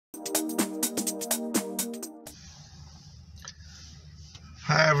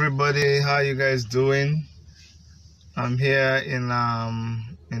Hi everybody, how you guys doing? I'm here in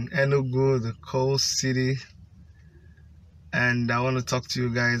Enugu, the coast city, and I want to talk to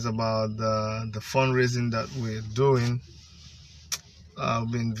you guys about the fundraising that we're doing. I've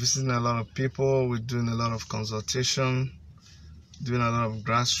been visiting a lot of people. We're doing a lot of consultation, doing a lot of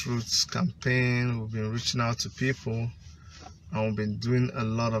grassroots campaign. We've been reaching out to people, and we've been doing a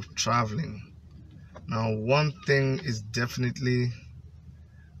lot of traveling. Now, one thing is definitely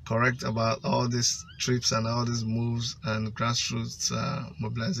correct about all these trips and all these moves and grassroots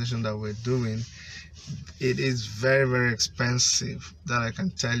mobilization that we're doing. It is very, very expensive, that I can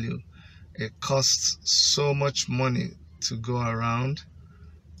tell you. It costs so much money to go around,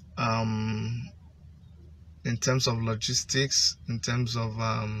 in terms of logistics, in terms of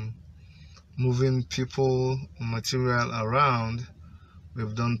moving people, material around.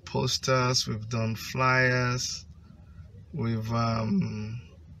 We've done posters, we've done flyers, we've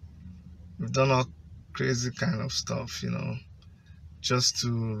done all crazy kind of stuff, just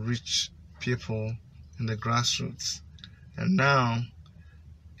to reach people in the grassroots. And now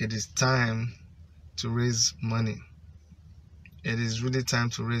it is time to raise money. It is really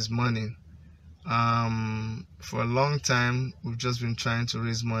time to raise money. For a long time, we've just been trying to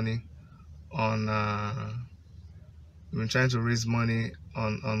raise money on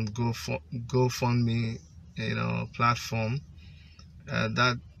GoFundMe, platform.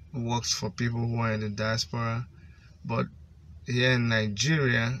 That works for people who are in the diaspora, but here in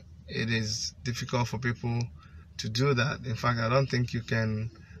Nigeria, it is difficult for people to do that. In fact, I don't think you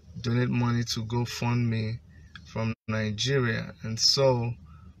can donate money to GoFundMe from Nigeria. And so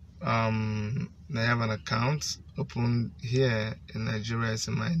I have an account open here in Nigeria. It's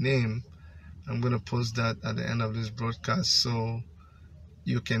in my name. I'm going to post that at the end of this broadcast, so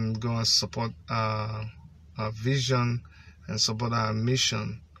you can go and support our vision and support our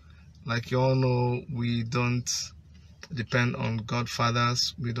mission. Like you all know, we don't depend on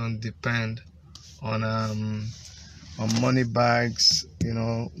godfathers. We don't depend on money bags. We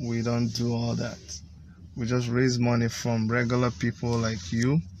don't do all that. We just raise money from regular people like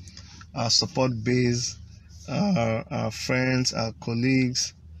you, our support base, our friends, our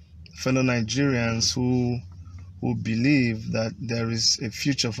colleagues, fellow Nigerians who believe that there is a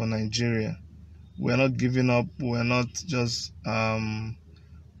future for Nigeria. We're not giving up. We're not just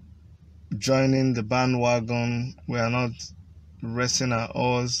joining the bandwagon. We are not resting our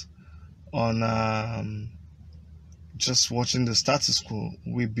oars on just watching the status quo.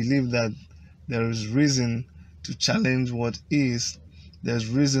 We believe that there is reason to challenge what is. There's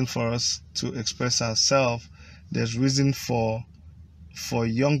reason for us to express ourselves. There's reason for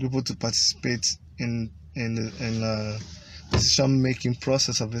young people to participate in the decision-making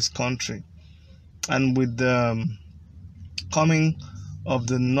process of this country. And with the coming of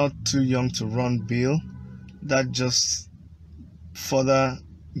the Not Too Young to Run bill, that just further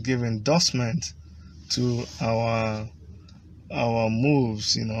give endorsement to our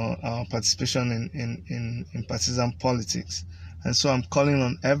moves, our participation in partisan politics. And so I'm calling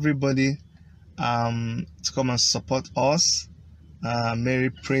on everybody to come and support us.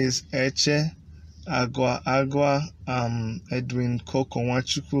 Mary Praise Eche, Agwa, Edwin Koko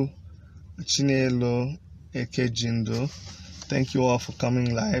Nwachukwu, Chinelo Ekejindo. Thank you all for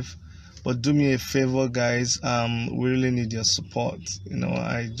coming live. But do me a favor, guys. We really need your support.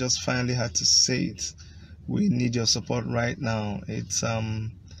 I just finally had to say it. We need your support right now. It's a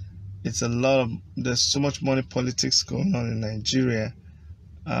lot of, there's so much money politics going on in Nigeria.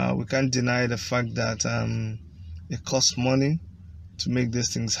 We can't deny the fact that it costs money to make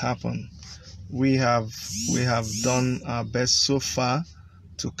these things happen. We have done our best so far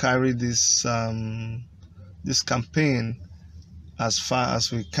to carry this campaign as far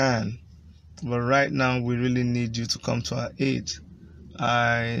as we can, but right now we really need you to come to our aid.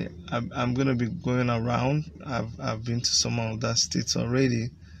 I'm going to be going around. I've been to some of the states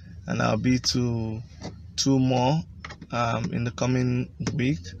already, and I'll be to 2 more in the coming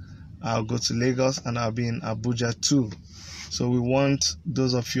week. I'll go to Lagos, and I'll be in Abuja too. So we want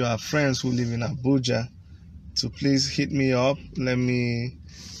those of you, our friends who live in Abuja, to please hit me up. Let me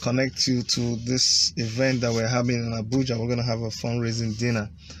connect you to this event that we're having in Abuja. We're going to have a fundraising dinner.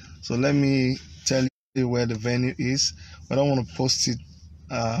 So let me tell you where the venue is. We don't want to post it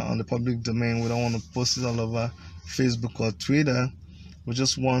on the public domain. We don't want to post it all over Facebook or Twitter. We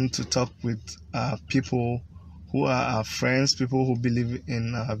just want to talk with people who are our friends, people who believe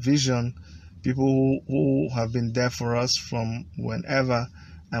in our vision, people who have been there for us from whenever,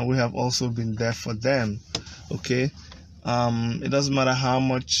 and we have also been there for them. Okay? It doesn't matter how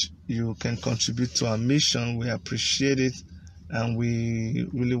much you can contribute to our mission. We appreciate it, and we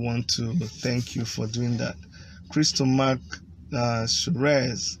really want to thank you for doing that. Crystal Mark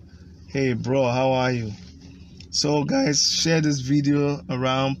Suarez, hey bro, how are you? So guys, share this video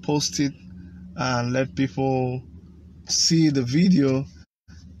around, post it, and let people see the video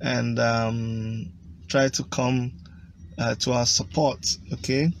and try to come to our support.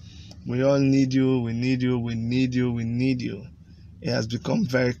 Okay, we all need you. We need you. We need you. We need you. It has become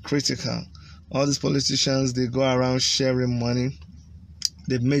very critical. All these politicians, they go around sharing money.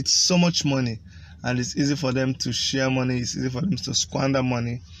 They've made so much money, and it's easy for them to share money. It's easy for them to squander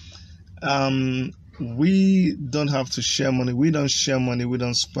money. We don't have to share money. We don't share money. We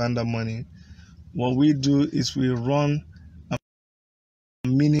don't squander money. What we do is we run a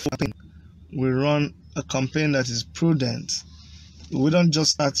meaningful campaign. We run a campaign that is prudent. We don't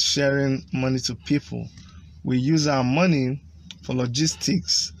just start sharing money to people. We use our money for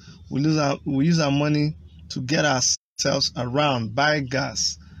logistics. We use our money to get ourselves around, buy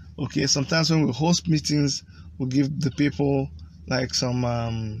gas. Okay, sometimes when we host meetings, we give the people like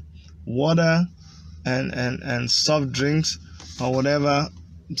some water and soft drinks or whatever,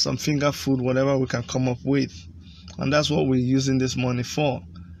 some finger food, whatever we can come up with. And that's what we're using this money for.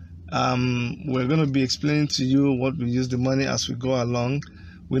 We're going to be explaining to you what we use the money as we go along.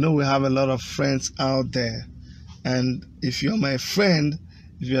 We know we have a lot of friends out there. And if you're my friend,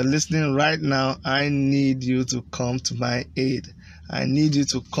 if you're listening right now, I need you to come to my aid. I need you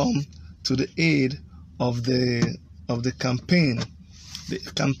to come to the aid of the campaign. The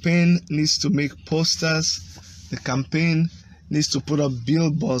campaign needs to make posters. The campaign needs to put up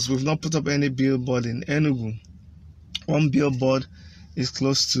billboards. We've not put up any billboard in Enugu. One billboard is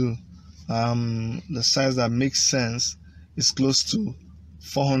close to the size that makes sense. It's close to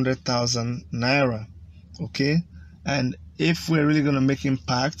 400,000 naira. Okay, and if we're really going to make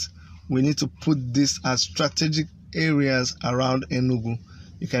impact, we need to put this as strategic areas around Enugu.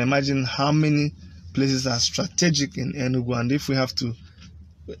 You can imagine how many places are strategic in Enugu, and if we have to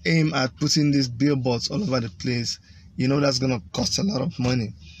aim at putting these billboards all over the place, you know that's going to cost a lot of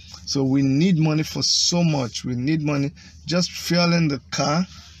money. So we need money for so much. We need money. Just fueling the car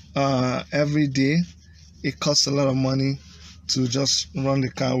every day, it costs a lot of money to just run the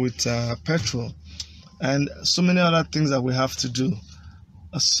car with petrol, and so many other things that we have to do.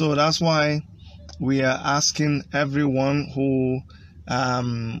 So that's why we are asking everyone who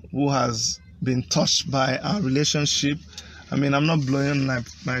has been touched by our relationship. I mean, I'm not blowing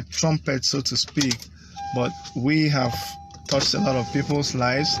my trumpet, so to speak, but we have touched a lot of people's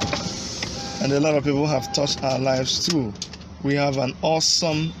lives, and a lot of people have touched our lives too. We have an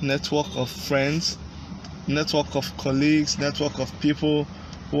awesome network of friends, network of colleagues, network of people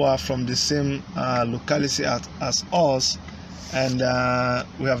who are from the same locality as us, and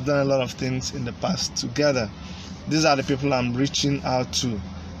we have done a lot of things in the past together. These are the people I'm reaching out to.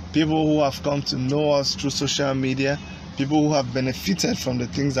 People who have come to know us through social media, people who have benefited from the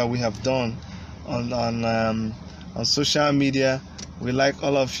things that we have done on social media. We like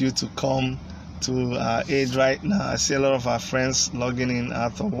all of you to come to our aid right now. I see a lot of our friends logging in,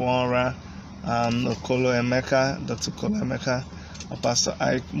 Arthur Wara, Okolo Emeka, Dr. Okolo Emeka, Pastor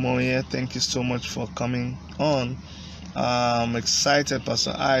Ike Moye. Thank you so much for coming on. I'm excited,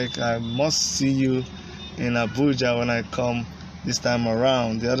 Pastor Ike. I must see you in Abuja when I come this time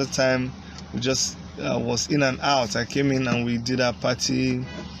around. The other time we just was in and out. I came in and we did a party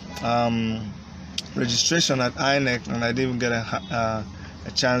registration at INEC, and I didn't get a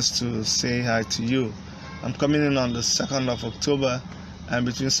chance to say hi to you. I'm coming in on the 2nd of October, and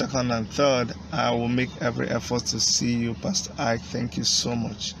between 2nd and 3rd, I will make every effort to see you, Pastor Ike. Thank you so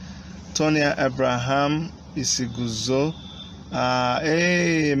much. Tonya Abraham Isiguzo.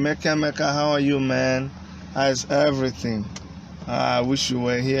 Hey, Mecca, how are you, man? How's everything? I wish you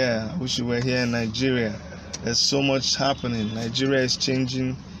were here. I wish you were here in Nigeria. There's so much happening. Nigeria is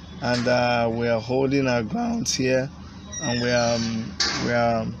changing, and we are holding our grounds here, and we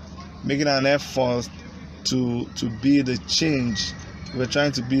are making an effort to be the change. We're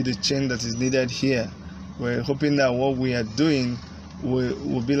trying to be the change that is needed here. We're hoping that what we are doing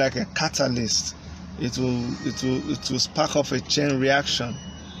will be like a catalyst. It will spark off a chain reaction,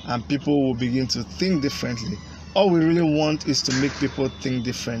 and people will begin to think differently. All we really want is to make people think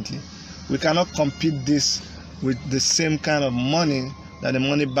differently. We cannot compete this with the same kind of money that the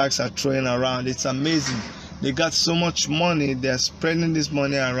money bags are throwing around. It's amazing. They got so much money. They're spreading this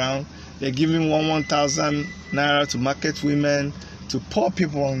money around. They're giving 1,000 naira to market women, to poor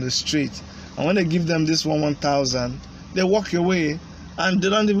people on the street. And when they give them this 1,000, they walk away, and they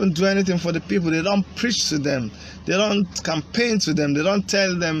don't even do anything for the people. They don't preach to them. They don't campaign to them. They don't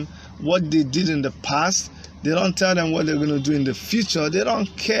tell them what they did in the past. They don't tell them what they're going to do in the future. They don't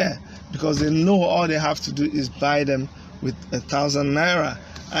care, because they know all they have to do is buy them with 1,000 naira.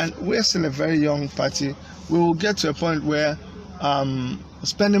 And we're still a very young party. We will get to a point where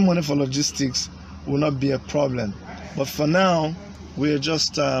spending money for logistics will not be a problem. But for now, we're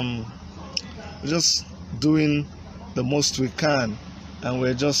just doing the most we can, and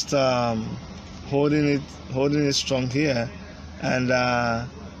we're just holding it strong here, and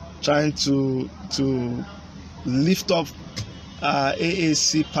trying to lift up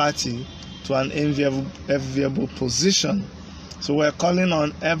AAC party to an enviable position. So we're calling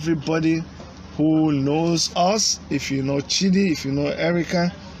on everybody who knows us. If you know Chidi, if you know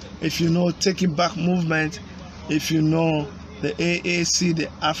Erica, if you know TakeItBack movement, if you know the AAC, the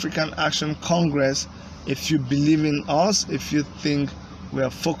African Action Congress, if you believe in us, if you think we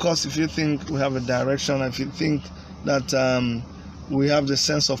are focused, if you think we have a direction, if you think that we have the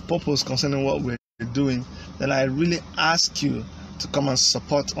sense of purpose concerning what we're doing, then I really ask you to come and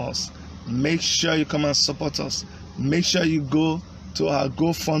support us. Make sure you come and support us. Make sure you go to our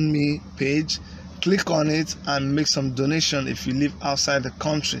GoFundMe page, click on it, and make some donation if you live outside the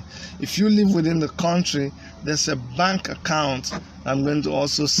country. If you live within the country, there's a bank account I'm going to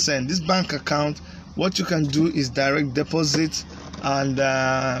also send. This bank account, what you can do is direct deposit, and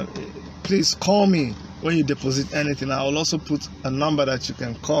please call me when you deposit anything. I will also put a number that you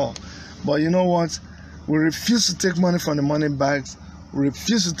can call. But you know what? We refuse to take money from the money bags. We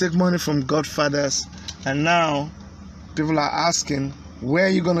refuse to take money from godfathers. And now people are asking, where are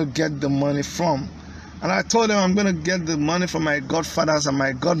you going to get the money from? And I told them I'm going to get the money from my godfathers and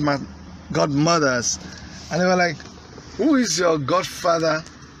my godmothers. And they were like, who is your godfather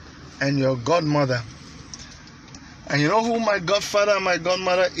and your godmother? And you know who my godfather and my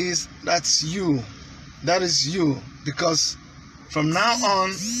godmother is? That's you. That is you. Because from now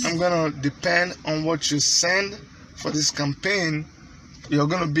on, I'm going to depend on what you send for this campaign. You're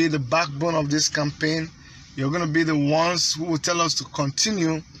going to be the backbone of this campaign. You're going to be the ones who will tell us to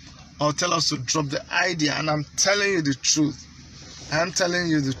continue or tell us to drop the idea. And I'm telling you the truth. I'm telling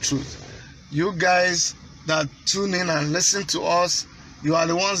you the truth. You guys that tune in and listen to us, you are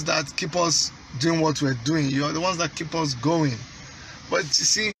the ones that keep us doing what we're doing. You are the ones that keep us going. But you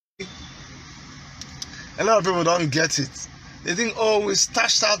see, a lot of people don't get it. They think, oh, we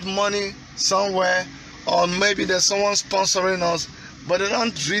stashed out money somewhere, or maybe there's someone sponsoring us, but they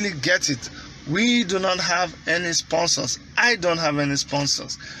don't really get it. We do not have any sponsors. I don't have any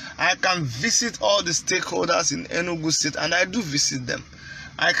sponsors. I can visit all the stakeholders in Enugu State, and I do visit them.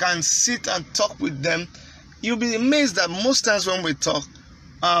 I can sit and talk with them. You'll be amazed that most times when we talk,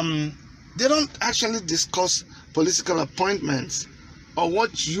 they don't actually discuss political appointments or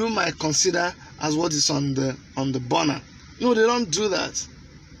what you might consider as what is on the borne. No, they don't do that.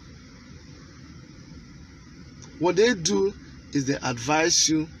 What they do is they advise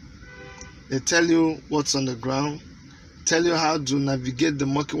you, they tell you what's on the ground, tell you how to navigate the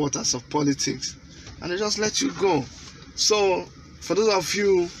murky waters of politics, and they just let you go. So, for those of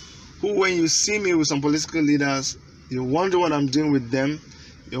you who, when you see me with some political leaders, you wonder what I'm doing with them,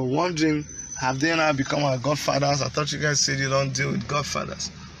 you're wondering, have they now become our godfathers? I thought you guys said you don't deal with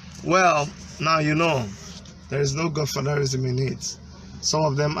godfathers. Well, now you know. There is no godfatherism in it. Some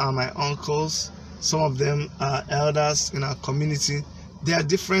of them are my uncles. Some of them are elders in our community. They are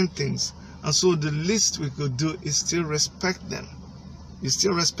different things. And so the least we could do is still respect them. You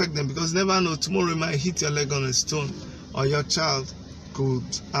still respect them, because you never know, tomorrow you might hit your leg on a stone, or your child could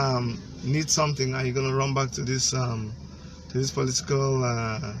need something, and you're going to run back to this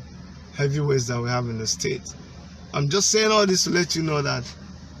political heavyweights that we have in the state. I'm just saying all this to let you know that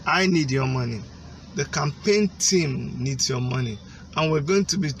I need your money. The campaign team needs your money, and we're going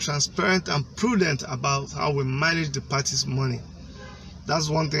to be transparent and prudent about how we manage the party's money. That's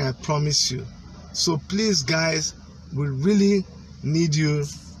one thing I promise you. So please, guys, we really need you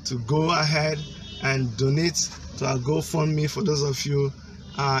to go ahead and donate to our GoFundMe. For those of you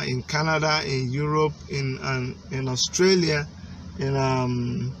in Canada, in Europe, in Australia,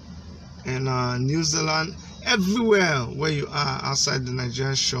 in New Zealand, everywhere where you are outside the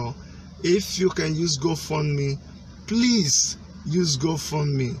Nigerian shore, if you can use GoFundMe, please use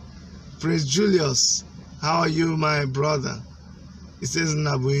GoFundMe. Prince Julius, how are you, my brother? It says,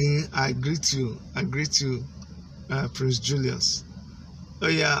 Nabuin, I greet you, Prince Julius. Oh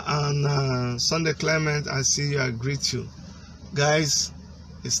yeah, and Sunday Clement, I see you, I greet you. Guys,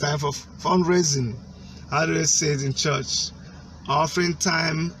 it's time for fundraising. How do they say it in church? Offering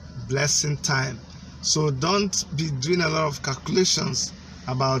time, blessing time. So don't be doing a lot of calculations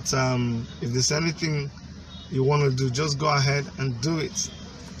about if there's anything you want to do. Just go ahead and do it.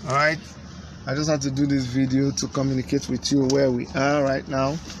 All right. I just had to do this video to communicate with you where we are right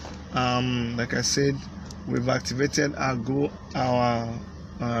now. Like I said, we've activated our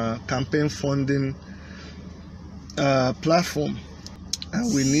campaign funding platform,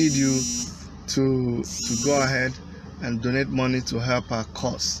 and we need you to go ahead and donate money to help our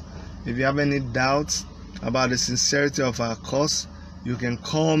cause. If you have any doubts about the sincerity of our cause, you can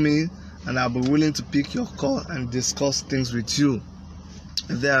call me and I'll be willing to pick your call and discuss things with you.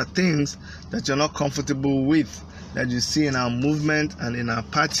 If there are things that you're not comfortable with that you see in our movement and in our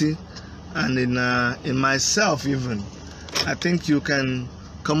party and in myself even, I think you can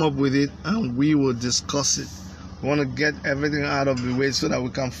come up with it and we will discuss it. We want to get everything out of the way so that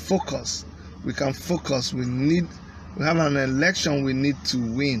we can focus. We have an election we need to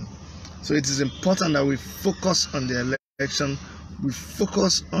win. So it is important that we focus on the election. We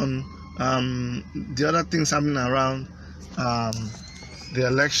focus on the other things happening around the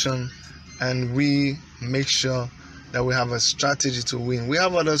election, and we make sure that we have a strategy to win. We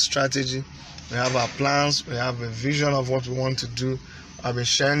have other strategy. We have our plans. We have a vision of what we want to do. I've been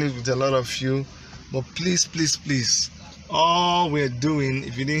sharing it with a lot of you. But please, please, please, all we're doing,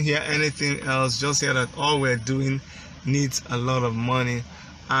 if you didn't hear anything else, just hear that all we're doing needs a lot of money.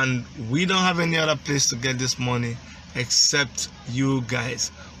 And we don't have any other place to get this money except you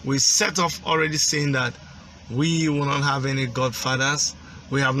guys. We set off already saying that we will not have any godfathers.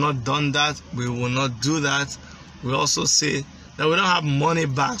 We have not done that. We will not do that. We also say that we don't have money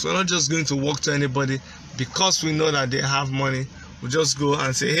bags. We're not just going to walk to anybody because we know that they have money. We just go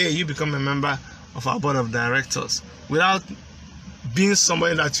and say, hey, you become a member of our board of directors, without being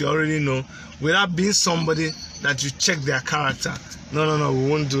somebody that you already know, without being somebody that you check their character. No, we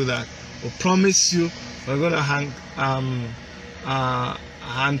won't do that. We promise you we're going to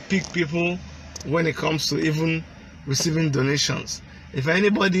handpick people when it comes to even receiving donations. If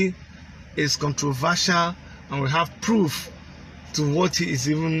anybody is controversial and we have proof to what he is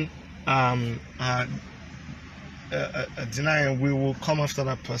even denying, we will come after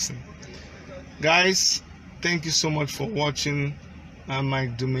that person. Guys, thank you so much for watching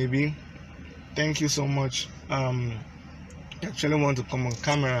Mike Dumebi. Thank you so much. I actually want to come on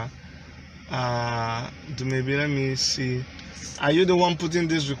camera. Dumebi, let me see. Are you the one putting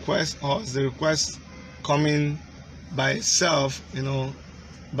this request, or is the request coming by itself,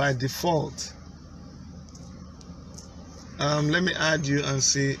 by default? Let me add you and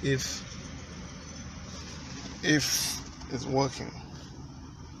see if it's working.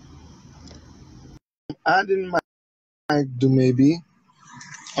 Adding Mike Dumebi.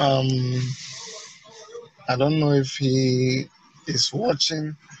 I don't know if he is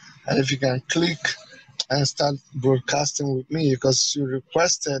watching and if you can click and start broadcasting with me, because you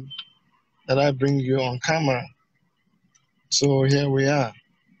requested that I bring you on camera. So here we are.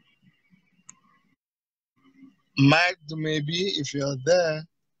 Mike Dumebi, if you're there,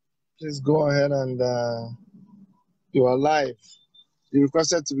 please go ahead and you are live. You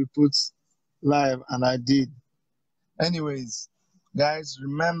requested to be put live and I did. Anyways, guys,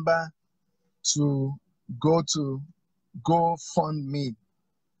 remember to go to GoFundMe.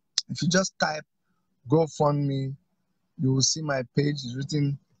 If you just type GoFundMe, you will see my page. It's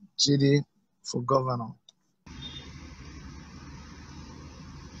written Chidi for governor.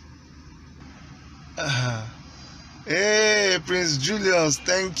 Hey, Prince Julius,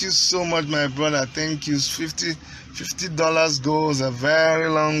 thank you so much, my brother. Thank you. $50 goes a very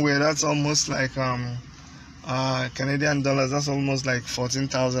long way. That's almost like Canadian dollars. That's almost like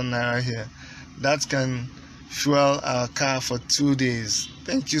 14,000 naira here. That can fuel our car for 2 days.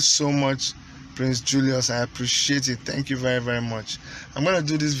 Thank you so much, Prince Julius. I appreciate it. Thank you very, very much. I'm going to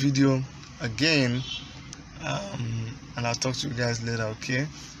do this video again, and I'll talk to you guys later, okay?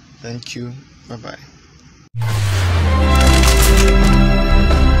 Thank you. Bye-bye.